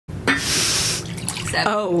Seb.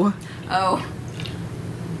 Oh. Oh.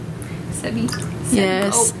 Sebby. Seb.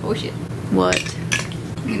 Yes. Oh shit. What?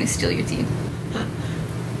 I'm gonna steal your tea.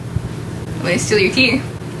 I'm gonna steal your tea.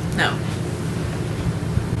 No.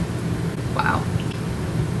 Wow.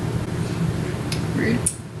 Rude.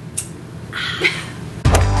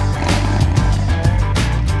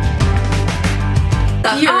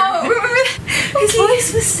 Oh, remember that? His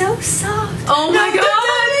voice was so soft. Oh my god!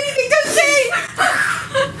 Don't say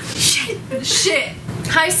anything, don't say! Shit.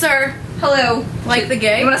 Hi, sir. Hello. Like the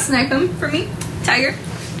gay? You wanna snipe him for me? Tiger?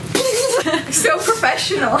 So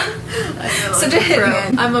professional. I know, Such a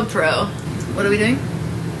hitman. I'm a pro. What are we doing?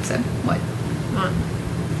 So, what? On.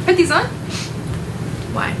 Put these on?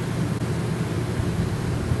 Why?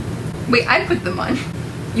 Wait, I put them on.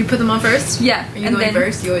 You put them on first? Yeah. Are you going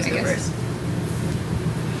first? You always go first.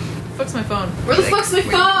 Fuck's my phone? Where the fuck's my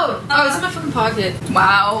phone? Oh, it's in my fucking pocket.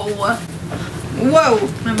 Wow. Whoa.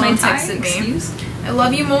 My mom texted me. I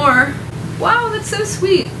love you more. Wow, that's so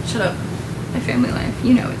sweet. Shut up. My family life.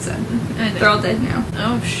 You know it's sad. I know. They're all dead now.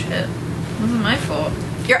 Oh shit. It wasn't my fault.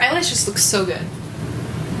 Your eyelashes look so good.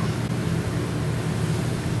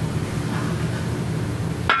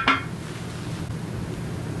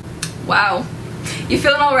 Wow. You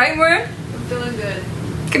feeling alright, Mormor? I'm feeling good.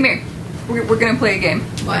 Come here. We're gonna play a game.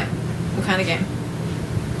 What? What kind of game?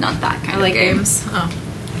 Not that kind I like of game. games.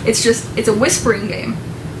 Oh. It's a whispering game.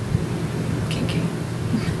 Kinky.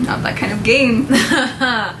 Not that kind of game.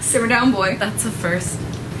 Simmer down, boy. That's a first.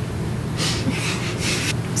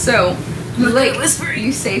 So, you Look like at whispering.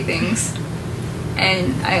 you say things,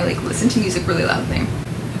 and I like listen to music really loudly,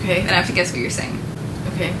 Okay. and I have to guess what you're saying.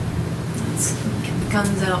 Okay. Let's get the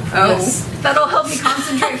guns out for Oh, this. that'll help me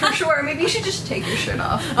concentrate for sure. Maybe you should just take your shirt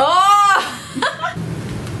off. Oh!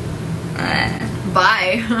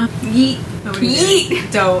 Bye. Yeet. Nobody Yeet.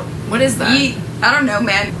 did. Don't. What is that? Yeet. I don't know,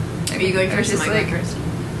 man. Are you going first? Just Am I going first?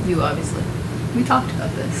 You obviously. We talked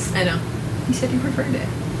about this. I know. You said you preferred it.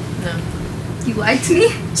 No. You lied to me?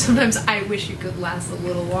 Sometimes I wish you could last a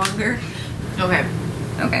little longer. Okay.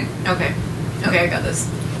 Okay. Okay. Okay, I got this.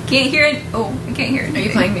 Can't hear it. Oh, I can't hear it. Are you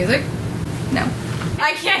playing music? No.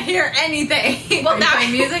 I can't hear anything. Well, Are you now-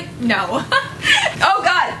 playing music? No. Oh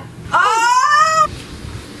God. Oh!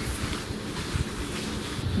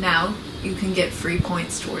 Now you can get free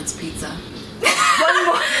points towards pizza. One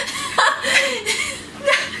more.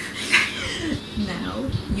 Now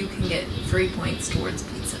you can get free points towards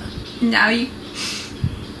pizza. Now you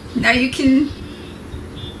can.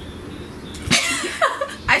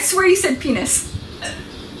 I swear you said penis.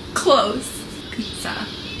 Close. Pizza.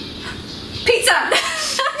 Pizza.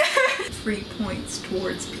 Free points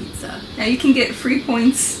towards pizza. Now you can get free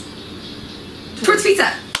points towards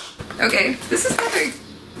pizza. Okay, this is not very.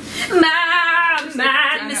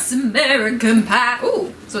 My Miss American Pie.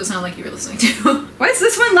 Ooh, So it sounded like you were listening to. why is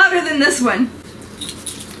this one louder than this one?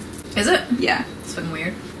 Is it? Yeah. It's fucking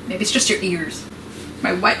weird. Maybe it's just your ears.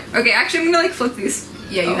 My what? Okay, actually, I'm gonna like flip these.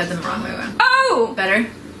 Yeah, you Oh. had them the wrong way around. Oh, Better?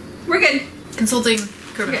 we're good. Consulting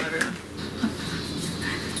criminal, Okay. everyone.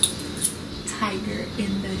 Tiger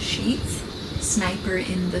in the sheets, sniper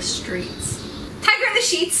in the streets. Tiger in the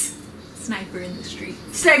sheets. Sniper in the streets.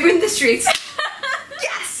 Sniper in the streets.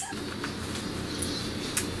 Yes.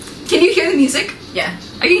 Can you hear the music? Yeah.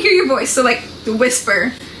 I can hear your voice. So like the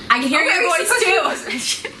whisper. I can hear Okay, your we're voice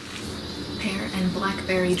supposed too. Pear and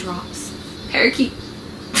blackberry drops. Parakeet.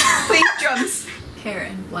 Playing drums. Pear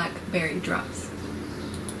and blackberry drops.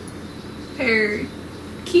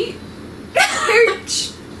 Parakeet.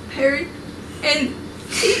 Parrot. And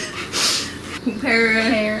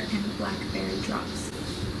Pear and blackberry drops.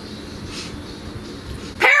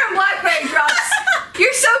 Pear and blackberry drops.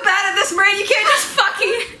 You're so bad at this, Marie. You can't just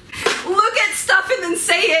fucking look at stuff and then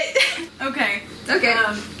say it. Okay. Okay.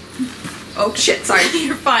 Oh shit, sorry.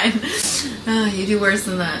 You're fine. You do worse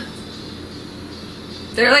than that.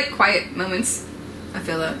 They're like quiet moments. I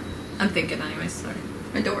feel that. I'm thinking anyways, sorry.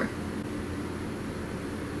 Adore.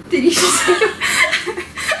 Did you just say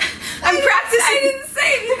I'm practicing. I didn't say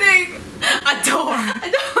anything. Adore.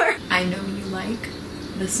 Adore. I know you like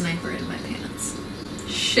the sniper in my pants.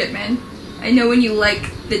 Shit, man. I know when you like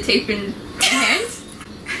the tape in my hands.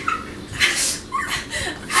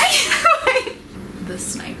 The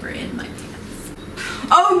sniper in my pants.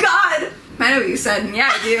 Oh God! I know what you said, and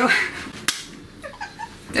yeah, I do.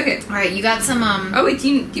 Okay. Alright, you got some, Oh wait, do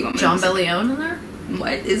you want John me to- Bellion in there?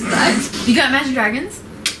 What is that? You got Imagine Dragons?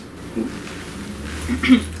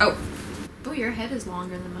 Oh, Oh, your head is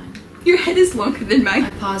longer than mine. your head is longer than I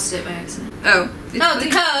mine. paused it by accident. Oh. Oh, the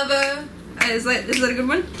cover! Is that a good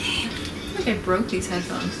one? I think I broke these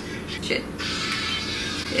headphones. Shit.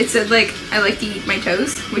 It said like, I like to eat my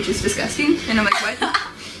toes, which is disgusting. And I'm like, what?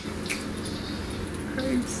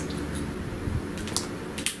 Cards.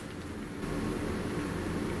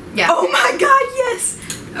 Yeah. Oh my god, yes!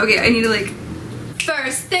 Okay, I need to like...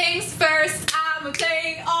 First things first, I'm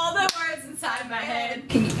saying all the words inside my head.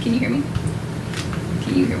 Can you hear me?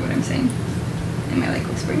 Can you hear what I'm saying? Am I like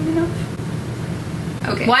whispering enough?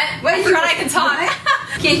 Okay. What? I forgot I can talk.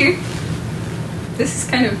 Can't hear. This is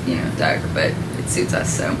kind of, you know, dark, but it suits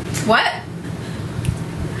us, so. What?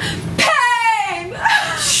 Pain!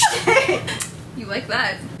 You like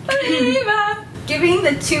that? Giving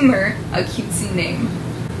the tumor a cutesy name.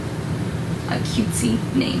 A cutesy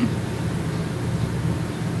name.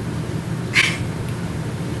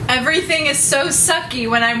 Everything is so sucky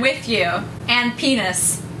when I'm with you. And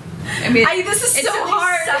penis. I mean, this is it's so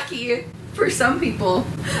hard. sucky for some people.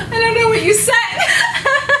 I don't know what you said.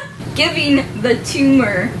 Giving the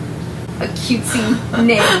tumor a cutesy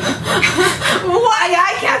name. Why,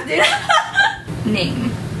 I Captain?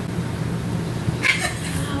 Name.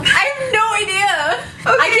 I have no idea.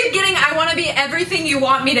 Okay. I keep getting, I want to be everything you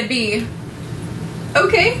want me to be.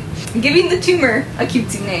 Okay. Giving the tumor a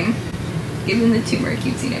cutesy name. Giving the tumor a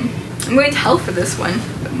cutesy name. I'm going to hell for this one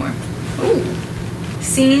a bit more. Oh.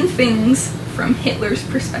 Seeing things from Hitler's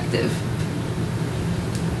perspective.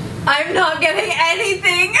 I'm not getting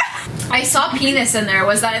anything. I saw penis in there.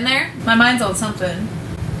 Was that in there? My mind's on something.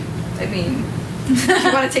 I mean, if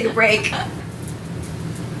you want to take a break.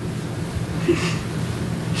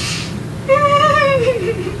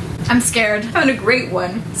 I'm scared. Found a great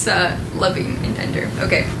one. It's loving and tender.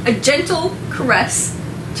 Okay. A gentle caress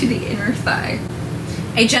to the inner thigh.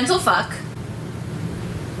 A gentle fuck.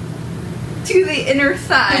 To the inner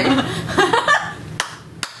thigh.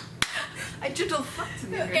 A gentle fuck to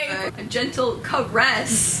the inner thigh. A gentle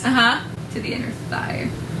caress to the inner thigh.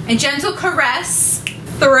 A gentle caress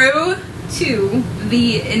through To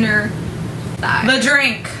the inner thigh. the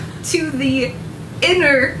drink. To the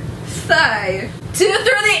inner thigh. Through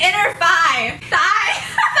the inner thigh. Thigh.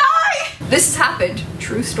 Thigh! This has happened.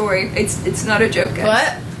 True story. It's not a joke, guys.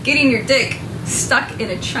 What? Getting your dick stuck in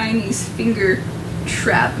a Chinese finger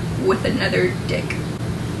trap with another dick.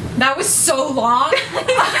 That was so long.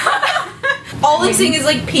 All I'm seeing is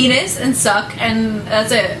like penis and suck, and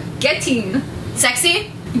that's it. Getting.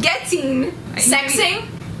 Sexy? Getting. Sexing?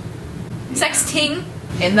 Sexting?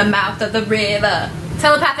 In the mouth of the river.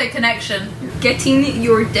 Telepathic connection. Getting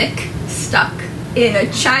your dick stuck in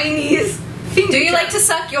a Chinese finger Do you trap like to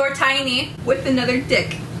suck your tiny with another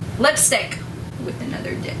dick? lipstick? With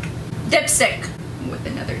another dick. Dipstick? With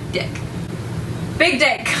another dick. Big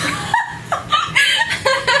dick.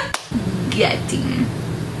 Getting.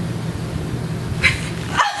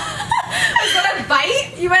 Is that a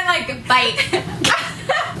bite? You went like bite.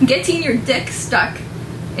 Getting your dick stuck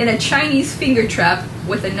in a Chinese finger trap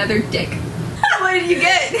with another dick. What did you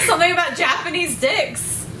get? Something about Japanese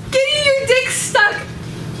dicks. Getting your dick stuck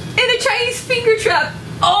in a Chinese finger trap.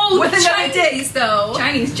 Oh, with another Chinese dick. though.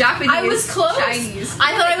 Chinese, Japanese. I was close. Chinese.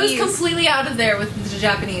 I thought I was Japanese. completely out of there with the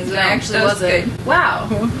Japanese, but No, I actually that was wasn't. good. Wow.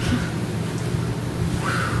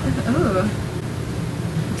 Ooh.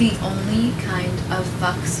 The only kind of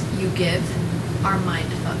fucks you give are mind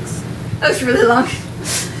fucks. That was really long.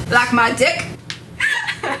 Like my dick.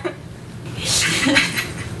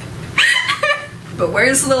 But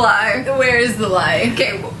where's the lie? Where is the lie?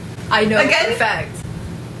 Okay, well, I know Again? for a fact.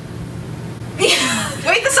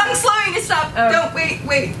 wait, the song's slowing to stop. Oh. Don't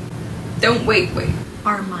wait. Don't wait.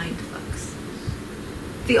 Are mind fucks.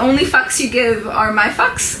 The only fucks you give are my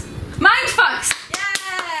fucks. Mind fucks!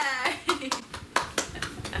 Yay!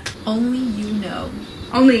 Only you know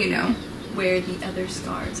Only you know. where the other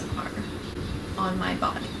scars are on my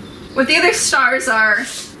body. What the other stars are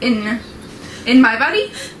in my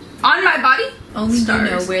body? On my body? Only Stars.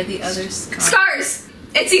 you know where the other scars. Scars!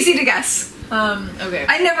 It's easy to guess. Okay.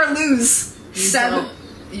 I never lose. You Seb. don't.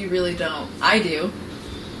 You really don't. I do.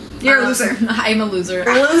 You're a loser. I'm a loser. You're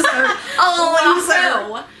a loser. Oh, Loser.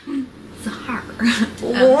 Zar.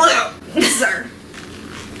 Loser.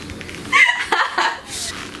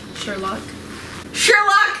 Sherlock.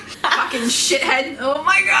 Sherlock! Fucking shithead. Oh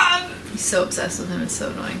my god. He's so obsessed with him. It's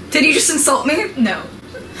so annoying. Did he just insult me? No.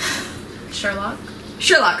 Sherlock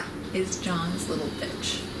Sherlock. is John's little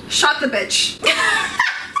bitch. Shot the bitch.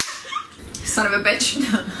 Son of a bitch.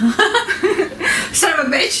 Son of a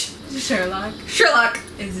bitch. Sherlock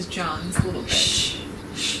is John's little bitch.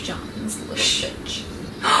 John's little bitch.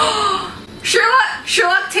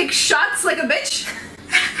 Sherlock takes shots like a bitch.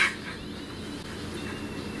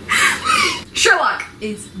 Sherlock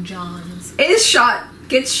Is John's. is shot.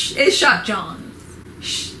 Is shot.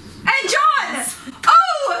 John's. And John!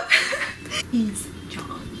 Oh!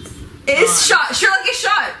 Is shot. Sherlock is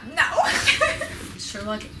shot. No.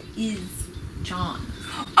 Sherlock is John.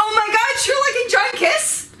 Oh my god, Sherlock and John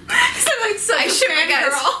kiss? Is that like such a fan girl?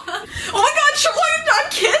 Oh my god, Sherlock and John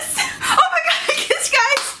kiss? Oh my god, I kiss,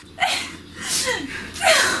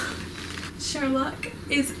 guys! Sherlock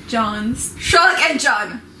is John's. Sherlock and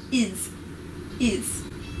John. Is.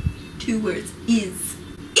 2 words. Is.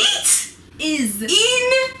 Eat! Is.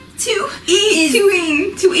 In. To. Eat. Is. To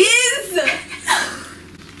in. To Is.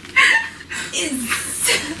 Is.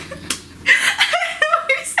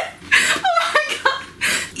 Oh my god.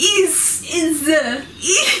 Is. Is. Is.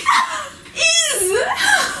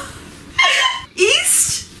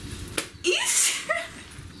 East. East.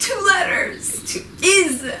 2 letters.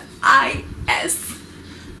 Is. I-S.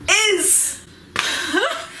 Is.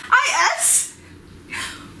 I-S.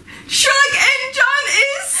 Sherlock and John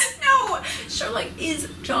is. No. Sherlock is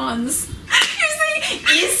John's. You're saying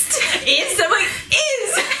East. Is. I'm like,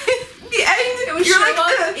 is. The end. It was You're Sherlock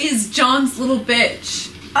like, is John's little bitch.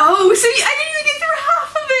 oh, so I didn't even get through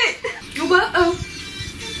half of it. What? Oh.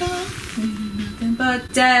 Nothing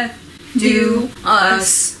but death Do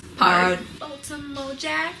us part. Baltimore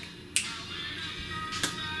Jack.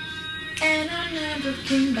 And I never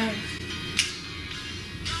came back.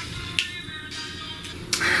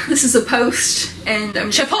 This is a post, and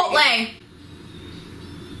I'm Chipotle.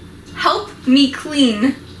 Help me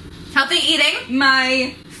clean Healthy eating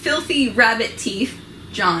my filthy rabbit teeth,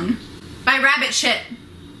 John. by rabbit shit.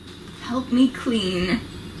 Help me clean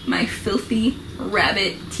my filthy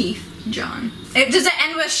rabbit teeth, John. Does it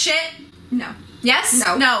end with shit? No. Yes?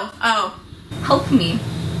 No. No. Oh. Help me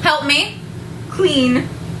Help me. clean,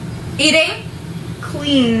 Eating.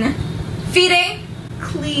 clean, Feeding.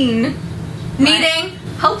 clean. Needing.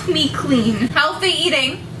 Help me clean. Healthy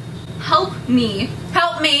eating. Help me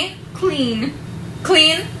Help me. clean.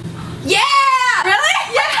 Clean. Yeah!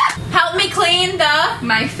 Really? Yeah! Help me clean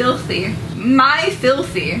My filthy. My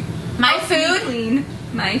filthy. my Help me food. clean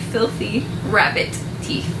my filthy rabbit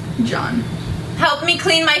teeth, John. Help me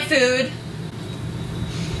clean my food.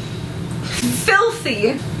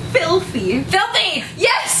 Filthy. Filthy. Filthy.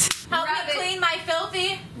 Yes! Help Rabbit. me clean my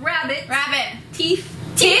filthy Rabbit. rabbit. Teeth.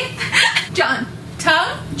 Teeth. John.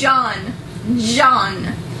 Tongue. John.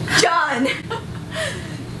 John. John.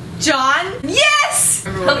 John. Yes!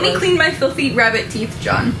 Remember what Help it me was. clean my filthy rabbit teeth,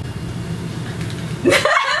 John.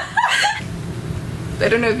 I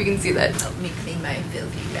don't know if you can see that. Help me clean my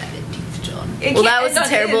filthy rabbit teeth, John. It Well, can't that was end a on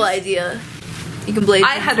terrible is. idea. You can blame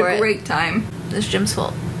I him had for a it. great time. It's Jim's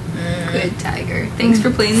fault. Good tiger. Thanks for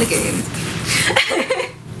playing the game.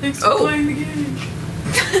 Thanks for playing the game.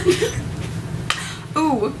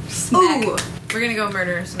 Ooh. Smack. Ooh. We're gonna go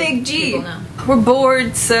murder some Big G. people now. We're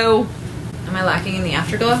bored, so... Am I lacking in the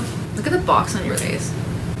afterglow? Look at the box on your face.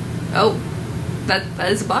 Oh. That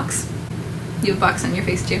is a box? You have a box on your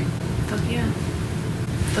face, too? Fuck yeah.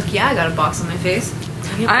 Fuck yeah, I got a box on my face.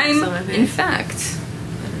 I'm, in fact,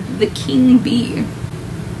 the king bee.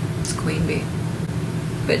 It's queen bee.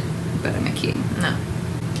 But I'm a king. No.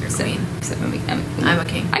 You're a So- queen. So I'm a queen. I'm a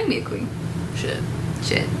king. I can be a queen. Shit.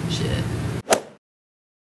 Shit. Shit.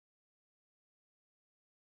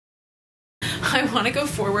 I want to go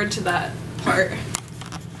forward to that part.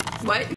 What?